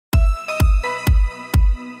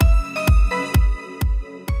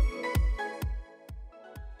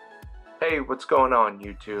what's going on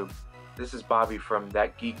YouTube? This is Bobby from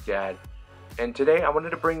thatgeekdad, and today I wanted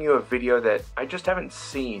to bring you a video that I just haven't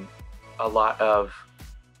seen a lot of.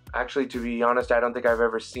 Actually, to be honest, I don't think I've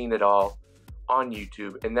ever seen it all on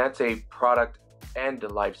YouTube, and that's a product and a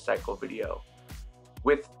life cycle video.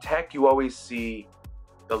 With tech, you always see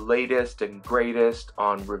the latest and greatest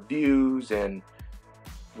on reviews and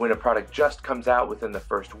when a product just comes out within the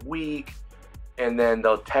first week, and then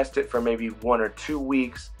they'll test it for maybe 1 or 2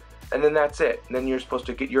 weeks, and then that's it. And then you're supposed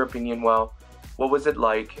to get your opinion. Well, what was it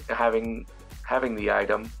like having the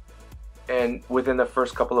item and within the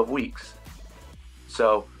first couple of weeks?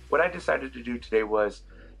 So what I decided to do today was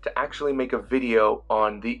to actually make a video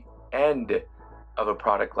on the end of a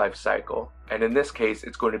product life cycle, and in this case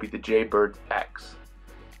it's going to be the JayBird X.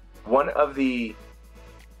 One of the,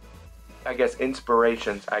 I guess,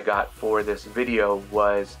 inspirations I got for this video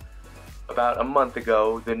was about a month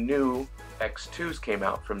ago the new X2s came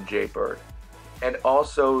out from JayBird, and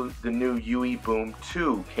also the new UE Boom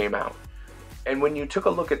 2 came out. And when you took a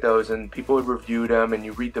look at those and people had reviewed them and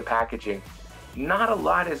you read the packaging, not a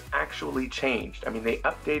lot has actually changed. I mean, they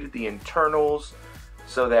updated the internals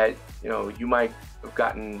so that, you know, you might have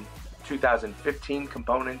gotten 2015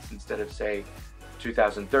 components instead of, say,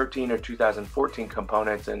 2013 or 2014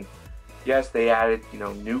 components. And yes, they added, you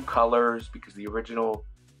know, new colors because the original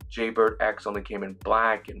JayBird X only came in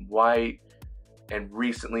black and white. And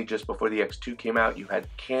recently, just before the X2 came out, you had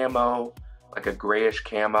camo, like a grayish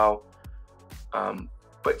camo.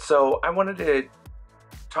 But so I wanted to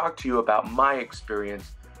talk to you about my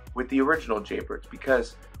experience with the original JayBirds,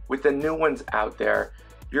 because with the new ones out there,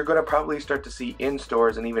 you're going to probably start to see in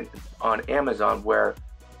stores and even on Amazon where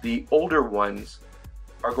the older ones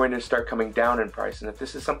are going to start coming down in price. And if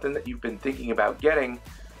this is something that you've been thinking about getting,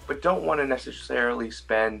 but don't want to necessarily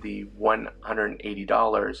spend the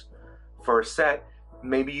 $180 for a set,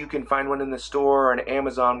 maybe you can find one in the store or on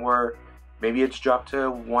Amazon where maybe it's dropped to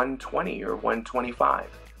 $120 or $125.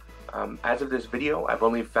 As of this video, I've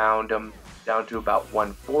only found them down to about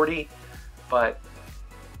 $140, but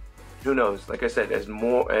who knows? Like I said, as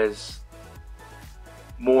more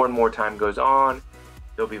and more time goes on,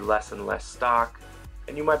 there'll be less and less stock,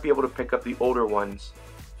 and you might be able to pick up the older ones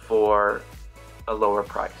for a lower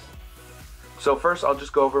price. So first, I'll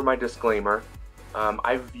just go over my disclaimer.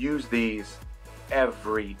 I've used these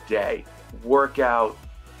every day. Workout,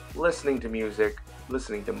 listening to music,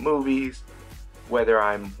 listening to movies, whether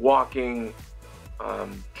I'm walking,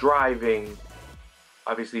 driving,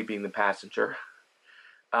 obviously being the passenger,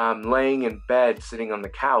 laying in bed, sitting on the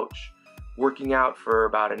couch, working out for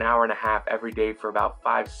about an hour and a half every day for about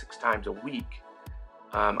 5-6 times a week.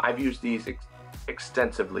 I've used these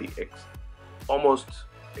extensively, almost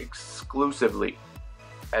exclusively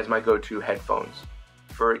as my go-to headphones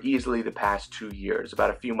for easily the past 2 years, about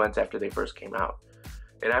a few months after they first came out.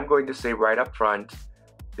 And I'm going to say right up front,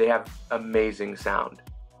 they have amazing sound.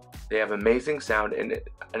 They have amazing sound, and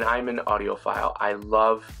I'm an audiophile. I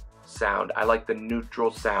love sound. I like the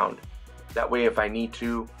neutral sound. That way, if I need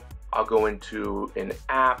to, I'll go into an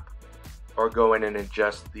app or go in and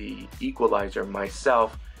adjust the equalizer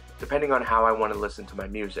myself, depending on how I want to listen to my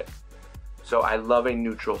music. So I love a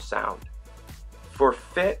neutral sound. For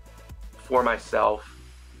fit, for myself,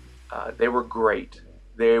 they were great.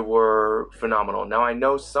 They were phenomenal. Now I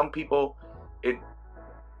know some people,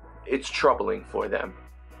 it's troubling for them,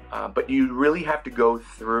 but you really have to go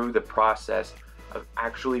through the process of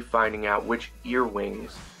actually finding out which ear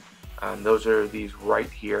wings, those are these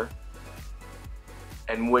right here,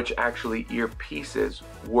 and which actually earpieces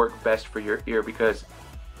work best for your ear, because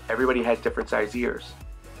everybody has different size ears.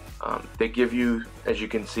 They give you, as you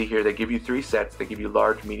can see here, they give you 3 sets. They give you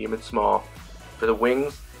large, medium, and small for the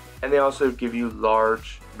wings, and they also give you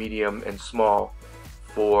large, medium, and small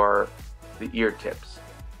for the ear tips.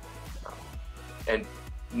 And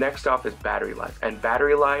next off is battery life. And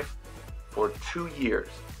battery life for 2 years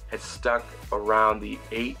has stuck around the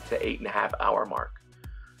 8 to 8.5 hour mark.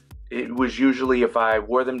 It was usually if I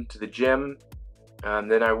wore them to the gym,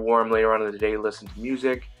 then I wore them later on in the day to listen to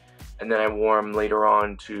music, and then I wore them later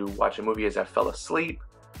on to watch a movie as I fell asleep.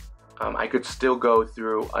 I could still go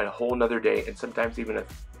through a whole nother day, and sometimes even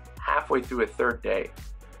halfway through a third day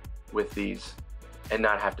with these and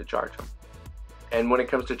not have to charge them. And when it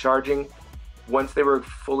comes to charging, once they were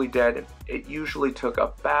fully dead, it usually took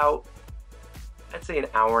about, I'd say, an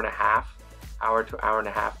hour to hour and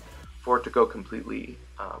a half for it to go completely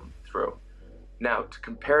through. Now, to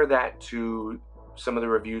compare that to some of the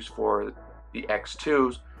reviews for the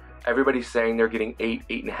X2s, everybody's saying they're getting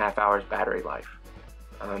 8.5 hours battery life.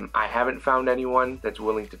 I haven't found anyone that's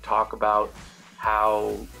willing to talk about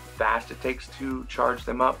how fast it takes to charge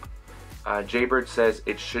them up. JayBird says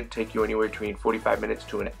it should take you anywhere between 45 minutes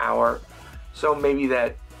to an hour. So maybe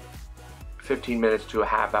that 15 minutes to a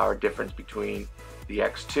half hour difference between the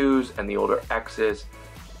X2s and the older X's,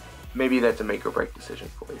 maybe that's a make or break decision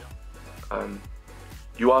for you.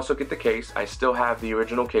 You also get the case. I still have the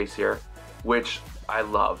original case here, which I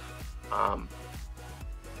love.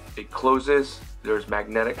 It closes. There's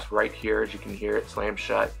magnetics right here, as you can hear it slam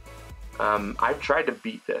shut. I've tried to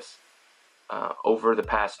beat this over the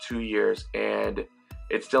past 2 years, and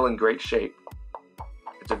it's still in great shape.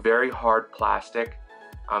 It's a very hard plastic.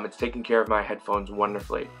 It's taking care of my headphones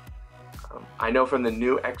wonderfully. I know from the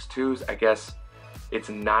new X2s, I guess it's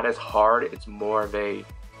not as hard. It's more of a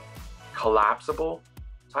collapsible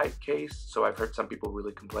type case, so I've heard some people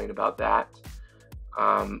really complain about that.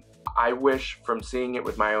 I wish, from seeing it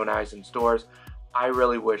with my own eyes in stores, I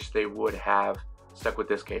really wish they would have stuck with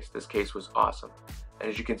this case. This case was awesome. And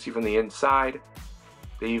as you can see from the inside,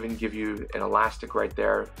 they even give you an elastic right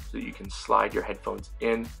there so that you can slide your headphones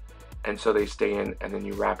in, and so they stay in, and then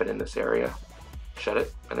you wrap it in this area, shut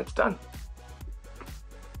it, and it's done.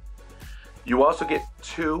 You also get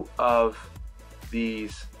 2 of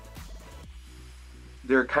these.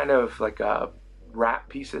 They're kind of like wrap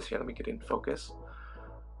pieces. Here, let me get in focus.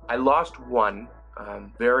 I lost one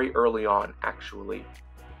very early on, actually,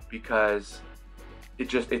 because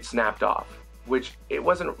it snapped off, which it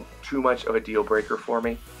wasn't too much of a deal breaker for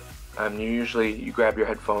me. You grab your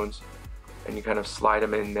headphones and you kind of slide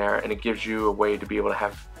them in there, and it gives you a way to be able to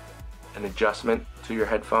have an adjustment to your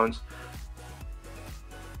headphones.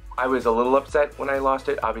 I was a little upset when I lost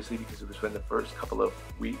it, obviously, because it was within the first couple of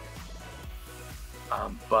weeks.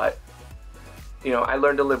 But you know, I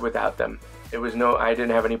learned to live without them. I didn't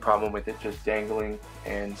have any problem with it just dangling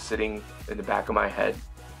and sitting in the back of my head,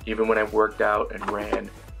 even when I worked out and ran.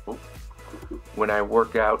 When I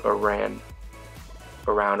worked out or ran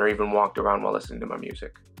around, or even walked around while listening to my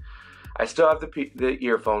music. I still have the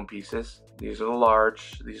earphone pieces. These are the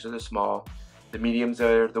large, these are the small. The mediums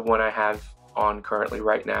are the one I have on currently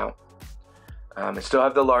right now. I still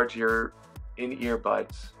have the large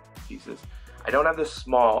earbuds pieces. I don't have the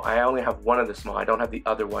small. I only have one of the small. I don't have the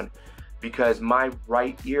other one because my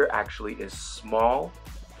right ear actually is small,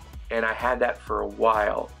 and I had that for a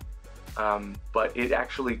while, but it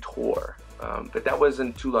actually tore. But that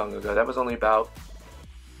wasn't too long ago. That was only about,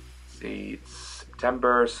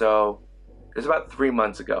 September, so it was about 3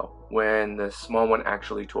 months ago when the small one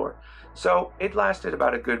actually tore. So it lasted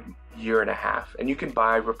about a good 1.5 years, and you can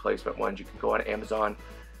buy replacement ones. You can go on Amazon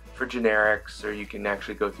for generics, or you can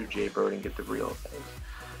actually go through JayBird and get the real things.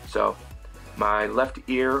 So my left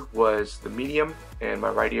ear was the medium and my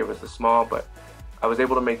right ear was the small, but I was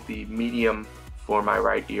able to make the medium for my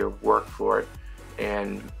right ear work for it,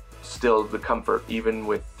 and still the comfort, even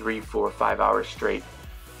with 3, 4, 5 hours straight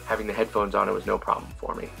having the headphones on, it was no problem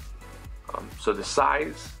for me. So the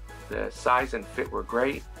size and fit were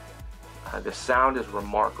great. The sound is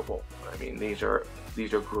remarkable. I mean, these are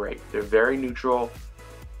great. They're very neutral.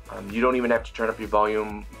 You don't even have to turn up your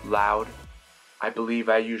volume loud. I believe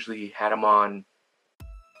I usually had them on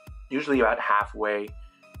about halfway,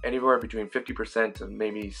 anywhere between 50% to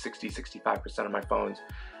maybe 60-65% of my phones.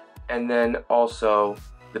 And then also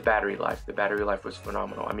the battery life. The battery life was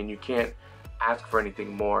phenomenal. I mean, you can't ask for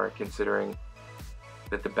anything more, considering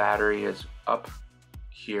that the battery is up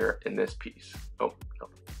here in this piece. Oh, no,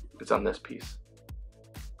 it's on this piece.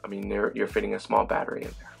 I mean, you're fitting a small battery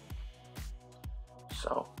in there.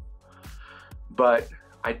 So, but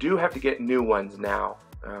I do have to get new ones now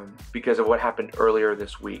because of what happened earlier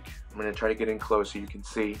this week. I'm going to try to get in close so you can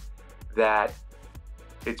see that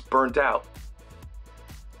it's burnt out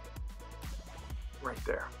right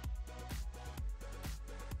there.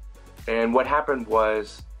 And what happened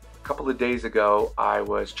was, a couple of days ago, I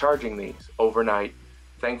was charging these overnight,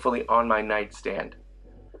 thankfully on my nightstand.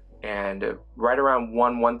 And right around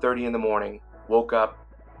 1:30 in the morning, woke up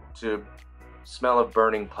to smell of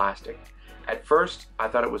burning plastic. At first, I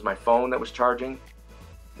thought it was my phone that was charging.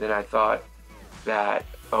 Then I thought that,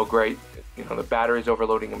 oh great, you know, the battery's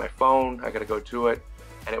overloading in my phone, I gotta go to it.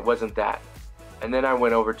 And it wasn't that. And then I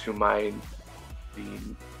went over to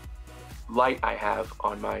the light I have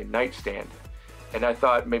on my nightstand, and I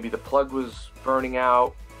thought maybe the plug was burning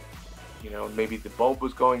out, you know, maybe the bulb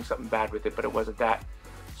was going something bad with it, but it wasn't that.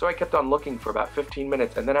 So I kept on looking for about 15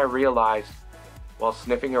 minutes, and then I realized while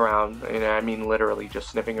sniffing around, and I mean literally just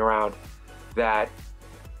sniffing around, that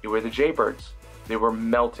it were the JayBirds. They were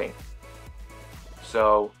melting.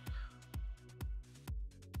 So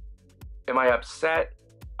am I upset?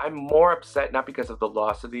 I'm more upset not because of the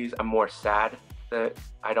loss of these. I'm more sad that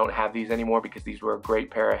I don't have these anymore, because these were a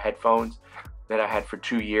great pair of headphones that I had for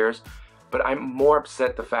 2 years. But I'm more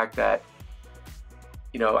upset the fact that,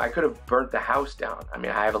 you know, I could have burnt the house down. I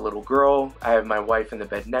mean, I have a little girl, I have my wife in the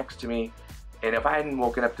bed next to me, and if I hadn't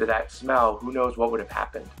woken up to that smell, who knows what would have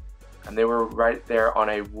happened. And they were right there on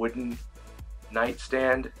a wooden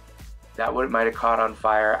nightstand. That might have caught on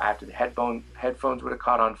fire after the headphones would have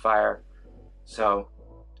caught on fire. So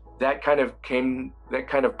that kind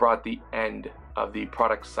of brought the end of the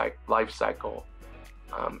product life cycle,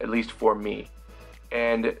 at least for me.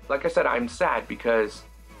 And like I said, I'm sad because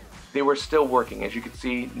they were still working. As you can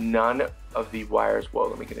see, none of the wires, whoa,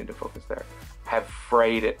 let me get into focus there, have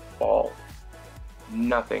frayed at all.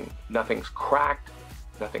 Nothing's cracked,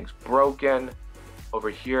 nothing's broken. Over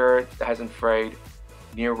here, it hasn't frayed.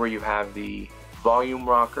 Near where you have the volume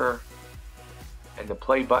rocker and the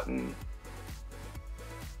play button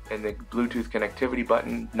and the Bluetooth connectivity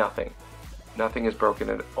button, nothing is broken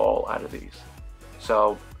at all out of these.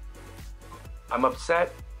 So I'm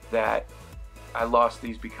upset that I lost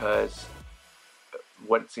these because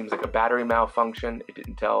what seems like a battery malfunction. It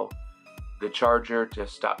didn't tell the charger to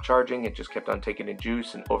stop charging. It just kept on taking a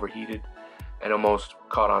juice and overheated and almost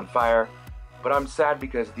caught on fire. But I'm sad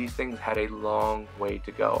because these things had a long way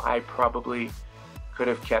to go. I probably could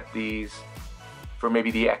have kept these for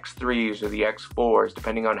maybe the X3s or the X4s,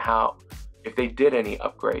 depending on if they did any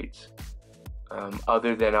upgrades,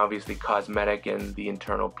 other than obviously cosmetic and the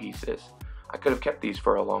internal pieces. I could have kept these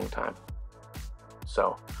for a long time.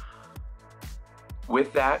 So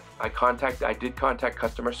with that, I did contact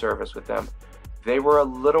customer service with them. They were a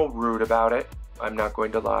little rude about it, I'm not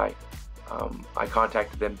going to lie. I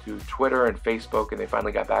contacted them through Twitter and Facebook, and they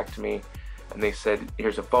finally got back to me and they said,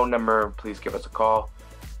 here's a phone number, please give us a call.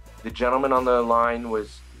 The gentleman on the line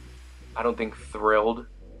was, I don't think, thrilled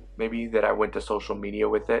maybe that I went to social media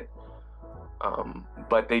with it,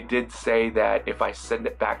 but they did say that if I send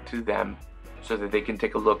it back to them so that they can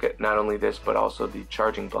take a look at not only this but also the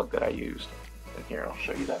charging plug that I used. And here, I'll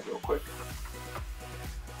show you that real quick.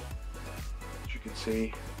 As you can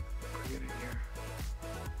see, bring it in here.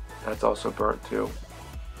 That's also burnt too.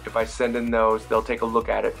 If I send in those, they'll take a look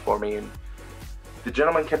at it for me. And the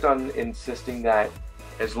gentleman kept on insisting that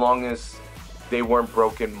as long as they weren't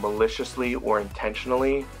broken maliciously or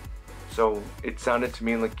intentionally, so it sounded to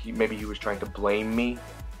me like maybe he was trying to blame me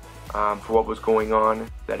for what was going on,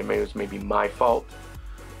 that it was maybe my fault.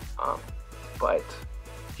 But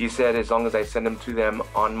he said as long as I send them to them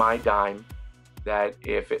on my dime, that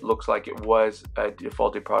if it looks like it was a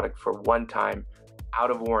defaulted product for one time, out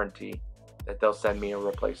of warranty, that they'll send me a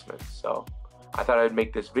replacement. So I thought I'd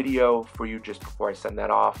make this video for you just before I send that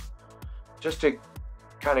off, just to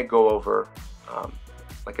kind of go over,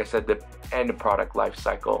 like I said, the end product life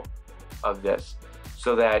cycle of this,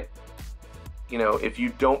 so that, you know, if you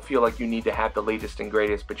don't feel like you need to have the latest and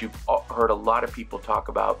greatest, but you've heard a lot of people talk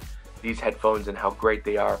about these headphones and how great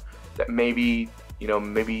they are, that maybe, you know,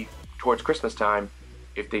 maybe towards Christmas time,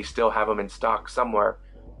 if they still have them in stock somewhere,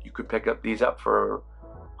 you could pick these up for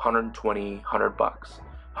 120, 100 bucks.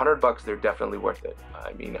 100 bucks, they're definitely worth it.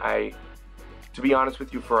 I mean, to be honest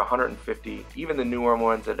with you, for 150, even the newer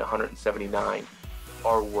ones at 179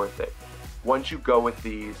 are worth it. Once you go with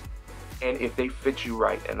these, and if they fit you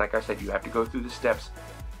right, and like I said, you have to go through the steps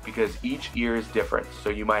because each ear is different. So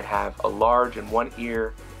you might have a large in one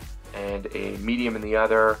ear and a medium in the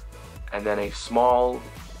other, and then a small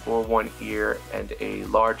for one ear and a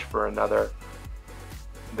large for another.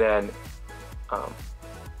 Then,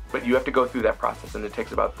 but you have to go through that process, and it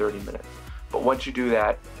takes about 30 minutes. But once you do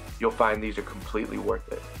that, you'll find these are completely worth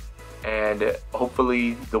it. And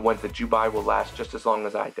hopefully the ones that you buy will last just as long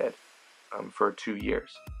as I did, for 2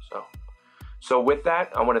 years. So with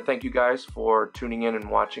that, I want to thank you guys for tuning in and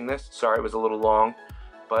watching this. Sorry it was a little long,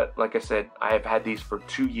 but like I said, I have had these for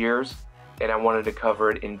 2 years, and I wanted to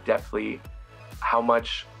cover it in depthly, how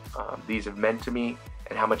much these have meant to me,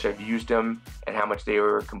 and how much I've used them, and how much they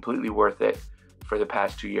were completely worth it for the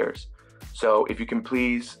past 2 years. So if you can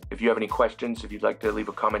please, if you have any questions, if you'd like to leave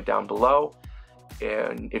a comment down below,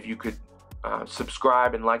 and if you could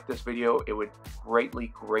subscribe and like this video, it would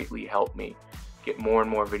greatly help me get more and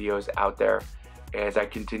more videos out there as I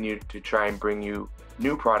continue to try and bring you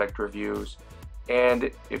new product reviews. And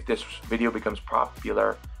if this video becomes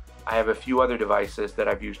popular, I have a few other devices that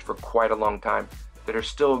I've used for quite a long time that are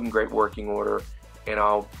still in great working order, and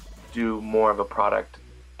I'll do more of a product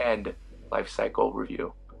and life cycle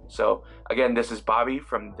review. So again, this is Bobby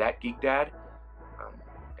from thatgeekdad,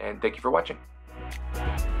 and thank you for watching.